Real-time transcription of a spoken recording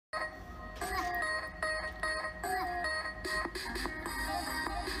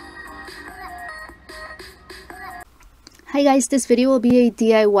Hi guys, this video will be a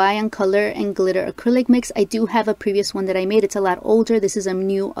DIY on color and glitter acrylic mix. I do have a previous one that I made. It's a lot older. This is a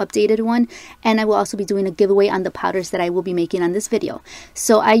new updated one, and I will also be doing a giveaway on the powders that I will be making on this video.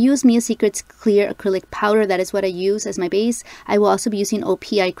 So I use Mia Secret's clear acrylic powder. That is what I use as my base. I will also be using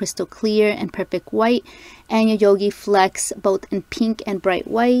Opi Crystal Clear and Perfect White and Yogi Flex, both in pink and bright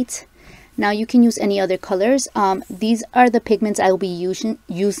white. Now you can use any other colors. These are the pigments I will be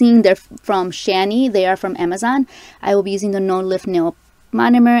using. They're from Shani. They are from Amazon. I will be using the No Lift Nail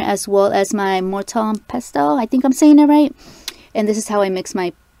Monomer as well as my Mortal Pestle. I think I'm saying it right. And this is how I mix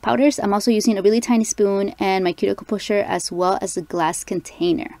my powders. I'm also using a really tiny spoon and my cuticle pusher as well as a glass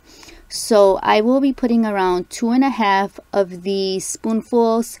container. So I will be putting around 2.5 of these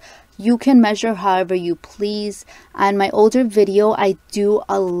spoonfuls. You can measure however you please. On my older video, I do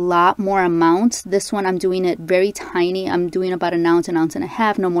a lot more amounts. This one, I'm doing it very tiny. I'm doing about an ounce and a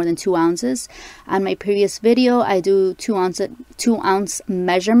half, no more than 2 ounces. On my previous video, I do 2 ounce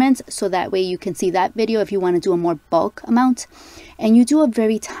measurements, so that way you can see that video if you want to do a more bulk amount. And you do a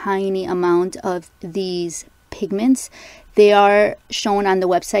very tiny amount of these pigments. They are shown on the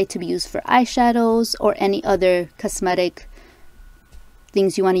website to be used for eyeshadows or any other cosmetic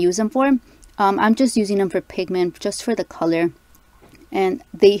things you want to use them for. I'm just using them for pigment, just for the color, and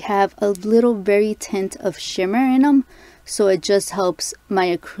they have a little very tint of shimmer in them, so it just helps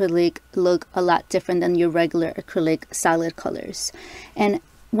my acrylic look a lot different than your regular acrylic solid colors. And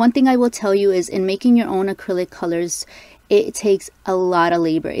one thing I will tell you is, in making your own acrylic colors, it takes a lot of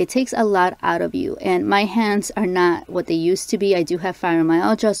labor. It takes a lot out of you, and my hands are not what they used to be. I do have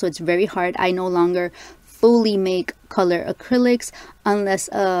fibromyalgia, so it's very hard. I no longer fully make color acrylics unless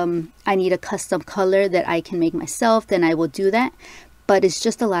I need a custom color that I can make myself, then I will do that. But it's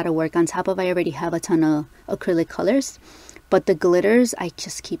just a lot of work. On top of, I already have a ton of acrylic colors. But the glitters, I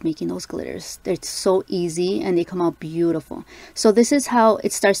just keep making those glitters. They're so easy and they come out beautiful. So this is how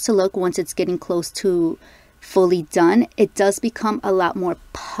it starts to look once it's getting close to fully done. It does become a lot more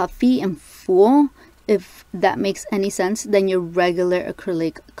puffy and full, if that makes any sense, than your regular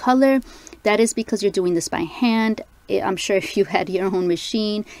acrylic color. That is because you're doing this by hand. I'm sure if you had your own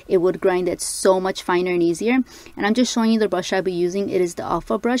machine, it would grind it so much finer and easier. And I'm just showing you the brush I'll be using. It is the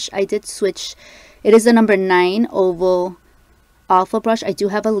Alpha brush. I did switch. It is the number 9 oval Alpha brush. I do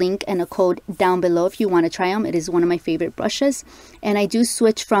have a link and a code down below if you want to try them. It is one of my favorite brushes. And I do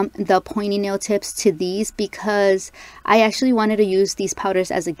switch from the pointy nail tips to these because I actually wanted to use these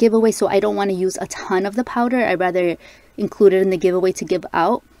powders as a giveaway. So I don't want to use a ton of the powder. I'd rather include it in the giveaway to give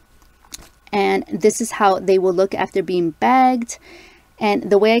out. And this is how they will look after being bagged. And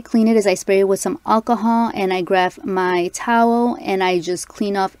the way I clean it is I spray it with some alcohol, and I grab my towel and I just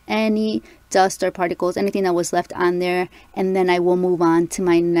clean off any dust or particles, anything that was left on there, and then I will move on to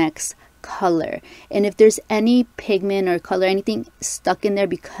my next color. And if there's any pigment or color, anything stuck in there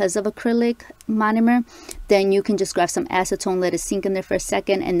because of acrylic monomer, then you can just grab some acetone, let it sink in there for a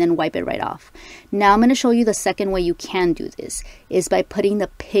second, and then wipe it right off. Now I'm going to show you the second way you can do this, is by putting the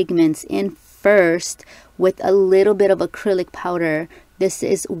pigments in first with a little bit of acrylic powder. This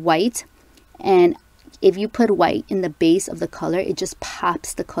is white, and if you put white in the base of the color, it just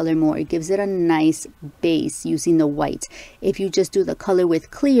pops the color more. It gives it a nice base using the white. If you just do the color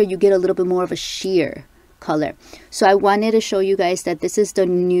with clear, you get a little bit more of a sheer color. So I wanted to show you guys that this is the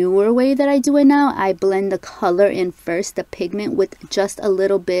newer way that I do it now. I blend the color in first, the pigment, with just a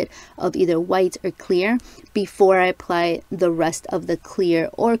little bit of either white or clear before I apply the rest of the clear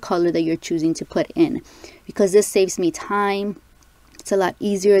or color that you're choosing to put in, because this saves me time. It's a lot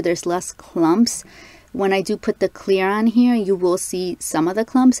easier. There's less clumps. When I do put the clear on here, you will see some of the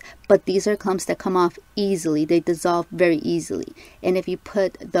clumps, but these are clumps that come off easily. They dissolve very easily. And if you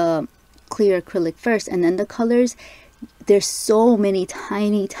put the clear acrylic first and then the colors, there's so many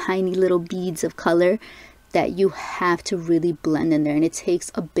tiny little beads of color that you have to really blend in there, and it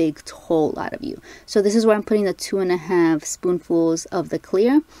takes a big toll out of you. So this is where I'm putting the 2.5 spoonfuls of the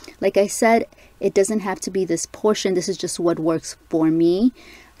clear. Like I said, it doesn't have to be this portion. This is just what works for me.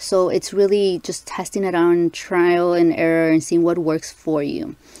 So it's really just testing it on trial and error and seeing what works for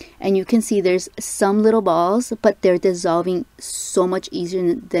you. And you can see there's some little balls, but they're dissolving so much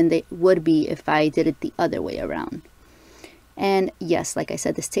easier than they would be if I did it the other way around. And yes, like I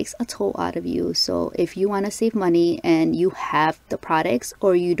said, this takes a toll out of you. So if you want to save money and you have the products,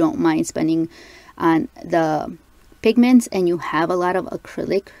 or you don't mind spending on the pigments and you have a lot of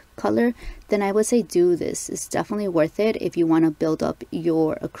acrylic color, then I would say do this. It's definitely worth it if you want to build up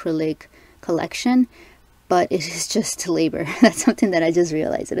your acrylic collection. but it is just labor. That's something that I just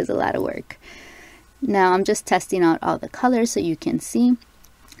realized. It is a lot of work. Now I'm just testing out all the colors so you can see.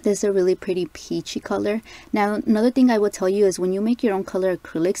 This is a really pretty peachy color. Now another thing I will tell you is when you make your own color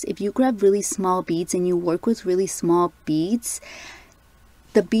acrylics, if you grab really small beads and you work with really small beads,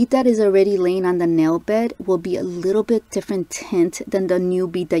 the bead that is already laying on the nail bed will be a little bit different tint than the new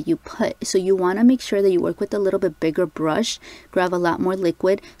bead that you put. So you want to make sure that you work with a little bit bigger brush, grab a lot more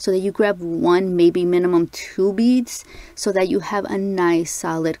liquid, so that you grab 1, maybe minimum 2 beads, so that you have a nice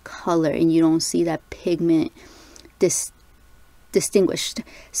solid color and you don't see that pigment distinguished.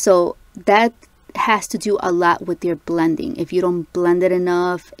 So that has to do a lot with your blending. If you don't blend it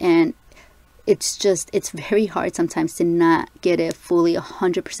enough, and it's very hard sometimes to not get it fully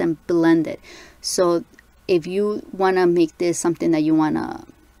 100% blended. So if you want to make this something that you want to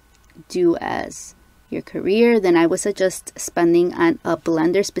do as your career, then I would suggest spending on a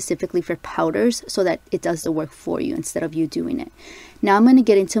blender specifically for powders so that it does the work for you instead of you doing it. Now I'm going to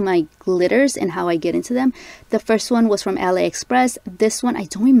get into my glitters and how I get into them. The first one was from AliExpress. This one I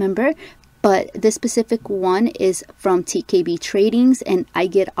don't remember, but this specific one is from TKB Tradings, and I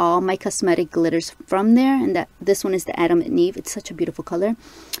get all my cosmetic glitters from there. And this one is the Adam and Eve. It's such a beautiful color.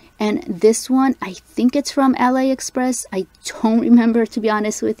 And this one, I think it's from AliExpress. I don't remember, to be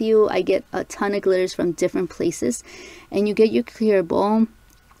honest with you. I get a ton of glitters from different places. And you get your clear bowl.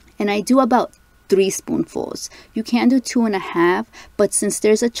 And I do about 3 spoonfuls. You can do 2.5, but since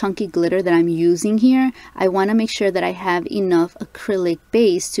there's a chunky glitter that I'm using here, I want to make sure that I have enough acrylic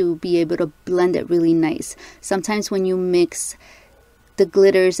base to be able to blend it really nice. Sometimes when you mix the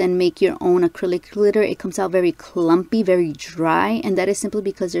glitters and make your own acrylic glitter, it comes out very clumpy, very dry, and that is simply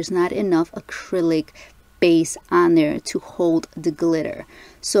because there's not enough acrylic base on there to hold the glitter.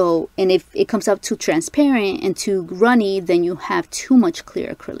 So, and if it comes out too transparent and too runny, then you have too much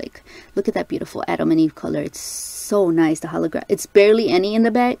clear acrylic. Look at that beautiful Adam and Eve color. It's so nice. The hologram, it's barely any in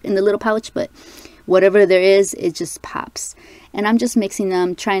the bag, in the little pouch, but whatever there is, it just pops. And I'm just mixing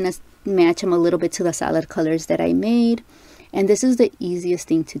them, trying to match them a little bit to the solid colors that I made. And this is the easiest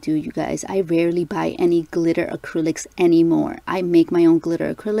thing to do, you guys. I rarely buy any glitter acrylics anymore. I make my own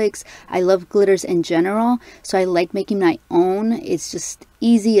glitter acrylics. I love glitters in general, so I like making my own. It's just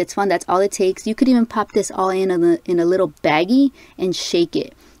easy. It's fun. That's all it takes. You could even pop this all in a little baggie and shake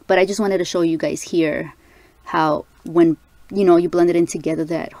it. But I just wanted to show you guys here how when, you know, you blend it in together,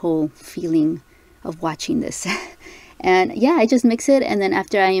 that whole feeling of watching this. And yeah, I just mix it, and then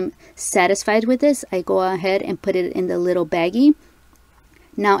after I am satisfied with this, I go ahead and put it in the little baggie.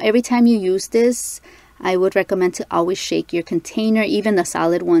 Now, every time you use this, I would recommend to always shake your container, even the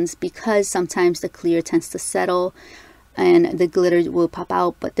solid ones, because sometimes the clear tends to settle and the glitter will pop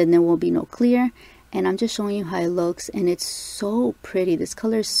out, but then there will be no clear. And I'm just showing you how it looks, and it's so pretty. This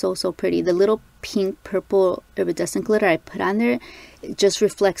color is so pretty. The little pink purple iridescent glitter I put on there, it just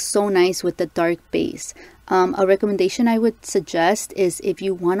reflects so nice with the dark base. A recommendation I would suggest is if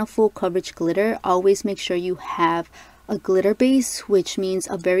you want a full coverage glitter, always make sure you have a glitter base, which means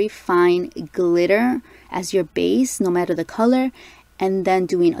a very fine glitter as your base, no matter the color, and then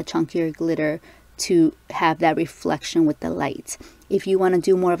doing a chunkier glitter to have that reflection with the light. If you want to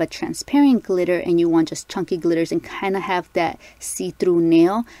do more of a transparent glitter and you want just chunky glitters and kind of have that see-through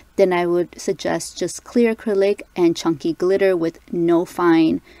nail, then I would suggest just clear acrylic and chunky glitter with no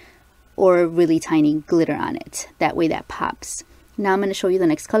fine or really tiny glitter on it. That way that pops. Now I'm going to show you the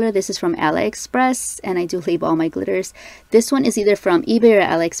next color. This is from AliExpress, and I do label all my glitters. This one is either from eBay or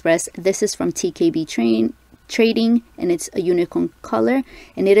AliExpress. This is from TKB Trading, and it's a unicorn color,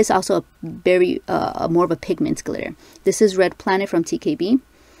 and it is also a very more of a pigment glitter. This is Red Planet from TKB,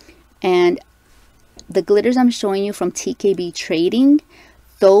 and the glitters I'm showing you from TKB Trading,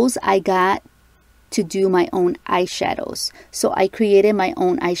 those I got to do my own eyeshadows. So I created my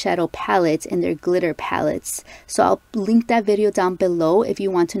own eyeshadow palettes, and they're glitter palettes. So I'll link that video down below if you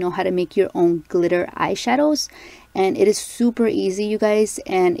want to know how to make your own glitter eyeshadows. And it is super easy, you guys,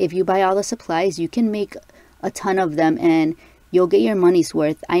 and if you buy all the supplies, you can make a ton of them and you'll get your money's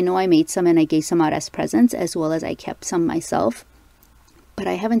worth. I know I made some and I gave some out as presents, as well as I kept some myself, but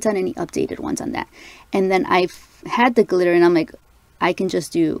I haven't done any updated ones on that. And then I've had the glitter, and I'm like, I can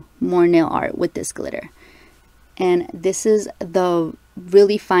just do more nail art with this glitter. And this is the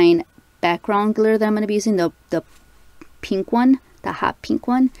really fine background glitter that I'm going to be using, the pink one, the hot pink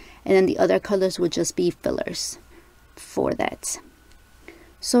one, and then the other colors would just be fillers for that.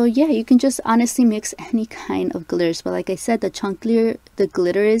 So yeah, you can just honestly mix any kind of glitters, but like I said, the chunkier the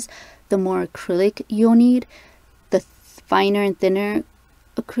glitter is, the more acrylic you'll need. The finer and thinner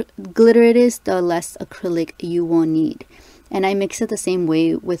glitter it is, the less acrylic you will need. And I mix it the same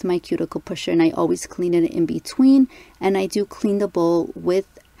way with my cuticle pusher, and I always clean it in between. And I do clean the bowl with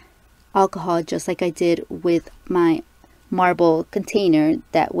alcohol just like I did with my marble container.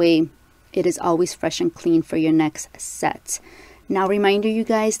 That way it is always fresh and clean for your next set. Now, reminder, you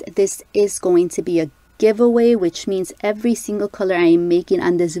guys, this is going to be a giveaway, which means every single color I am making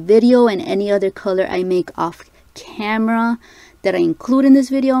on this video and any other color I make off camera that I include in this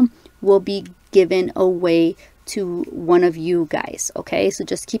video will be given away to one of you guys. Okay, so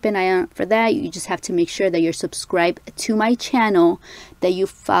just keep an eye out for that. You just have to make sure that you're subscribed to my channel, that you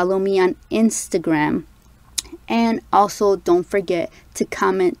follow me on Instagram, and also don't forget to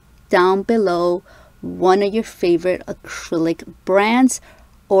comment down below one of your favorite acrylic brands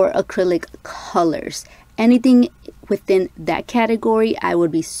or acrylic colors. Anything within that category, I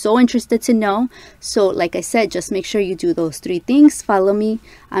would be so interested to know. So like I said, just make sure you do those 3 things. Follow me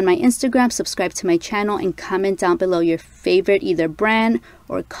on my Instagram, subscribe to my channel, and comment down below your favorite either brand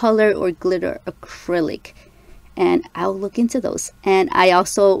or color or glitter acrylic, and I'll look into those. And I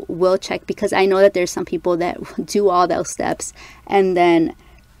also will check, because I know that there's some people that do all those steps and then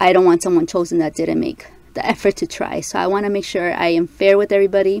I don't want someone chosen that didn't make the effort to try. So I want to make sure I am fair with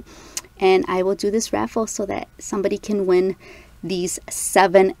everybody. And I will do this raffle so that somebody can win these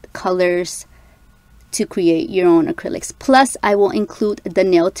 7 colors to create your own acrylics. Plus, I will include the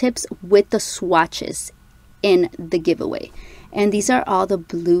nail tips with the swatches in the giveaway. And these are all the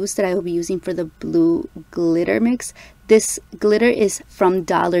blues that I will be using for the blue glitter mix. This glitter is from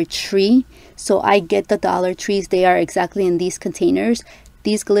Dollar Tree. So I get the Dollar Trees. They are exactly in these containers.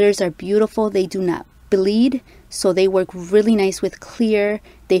 These glitters are beautiful. They do not bleed, so they work really nice with clear.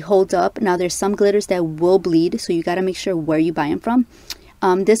 They hold up. Now there's some glitters that will bleed, so you got to make sure where you buy them from.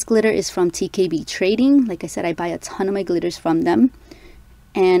 This glitter is from TKB Trading. Like I said, I buy a ton of my glitters from them,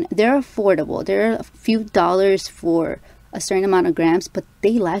 and they're affordable. They're a few dollars for a certain amount of grams, but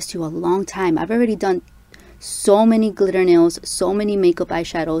they last you a long time. I've already done so many glitter nails, so many makeup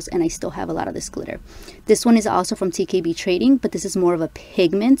eyeshadows, and I still have a lot of this glitter. This one is also from TKB Trading, but this is more of a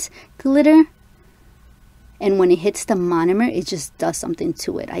pigment glitter. And when it hits the monomer, it just does something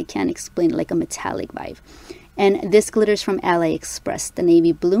to it. I can't explain it, like a metallic vibe. And this glitter is from AliExpress, the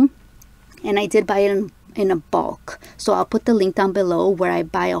navy blue. And I did buy it in a bulk. So I'll put the link down below where I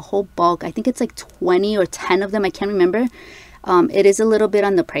buy a whole bulk. I think it's like 20 or 10 of them. I can't remember. It is a little bit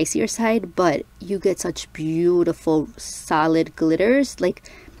on the pricier side, but you get such beautiful solid glitters, like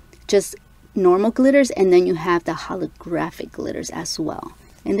just normal glitters. And then you have the holographic glitters as well.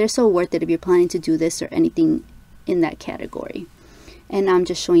 And they're so worth it if you're planning to do this or anything in that category. And I'm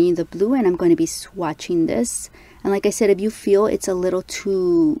just showing you the blue, and I'm going to be swatching this. And like I said, if you feel it's a little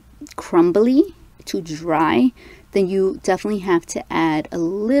too crumbly, too dry, then you definitely have to add a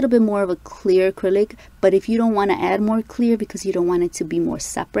little bit more of a clear acrylic. But if you don't want to add more clear because you don't want it to be more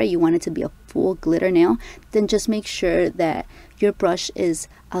separate, you want it to be a full glitter nail, then just make sure that your brush is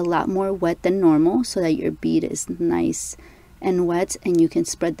a lot more wet than normal so that your bead is nice and wet, and you can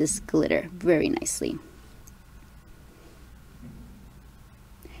spread this glitter very nicely.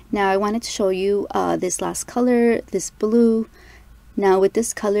 Now I wanted to show you this last color, this blue. Now with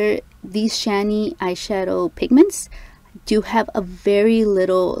this color, these shiny eyeshadow pigments do have a very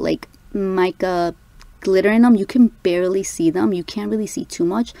little like mica glitter in them. You can barely see them. You can't really see too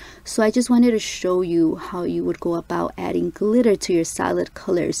much. So I just wanted to show you how you would go about adding glitter to your solid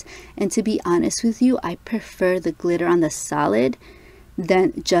colors. And to be honest with you, I prefer the glitter on the solid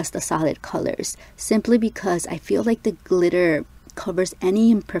than just the solid colors, simply because I feel like the glitter covers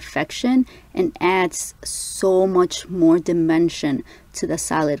any imperfection and adds so much more dimension to the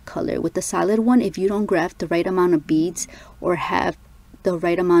solid color. With the solid one, if you don't grab the right amount of beads or have the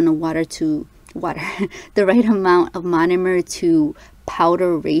right amount of the right amount of monomer to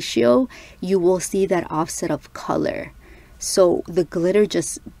powder ratio, you will see that offset of color. So the glitter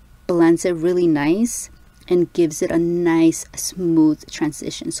just blends it really nice and gives it a nice smooth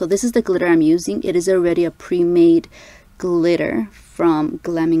transition. So this is the glitter I'm using. It is already a pre-made glitter from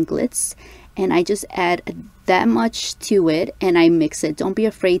Glam & Glitz, and I just add that much to it and I mix it. Don't be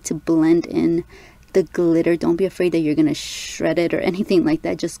afraid to blend in the glitter. Don't be afraid that you're gonna shred it or anything like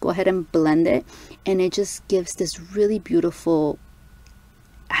that. Just go ahead and blend it, and it just gives this really beautiful,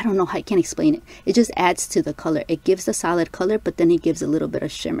 I don't know how I can explain it. It just adds to the color. It gives the solid color, but then it gives a little bit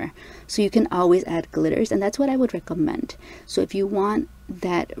of shimmer. So you can always add glitters, and that's what I would recommend. So if you want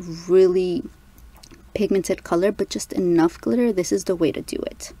that really pigmented color but just enough glitter, this is the way to do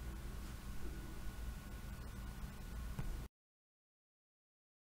it.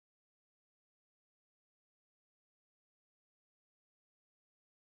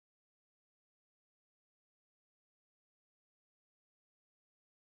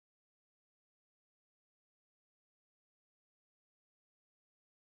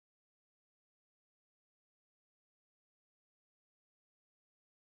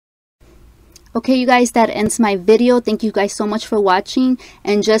 Okay, you guys, that ends my video. Thank you guys so much for watching.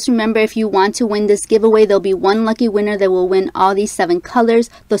 And just remember, if you want to win this giveaway, there'll be one lucky winner that will win all these 7 colors,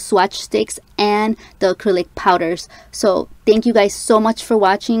 the swatch sticks, and the acrylic powders. So thank you guys so much for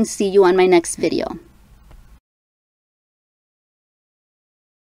watching. See you on my next video.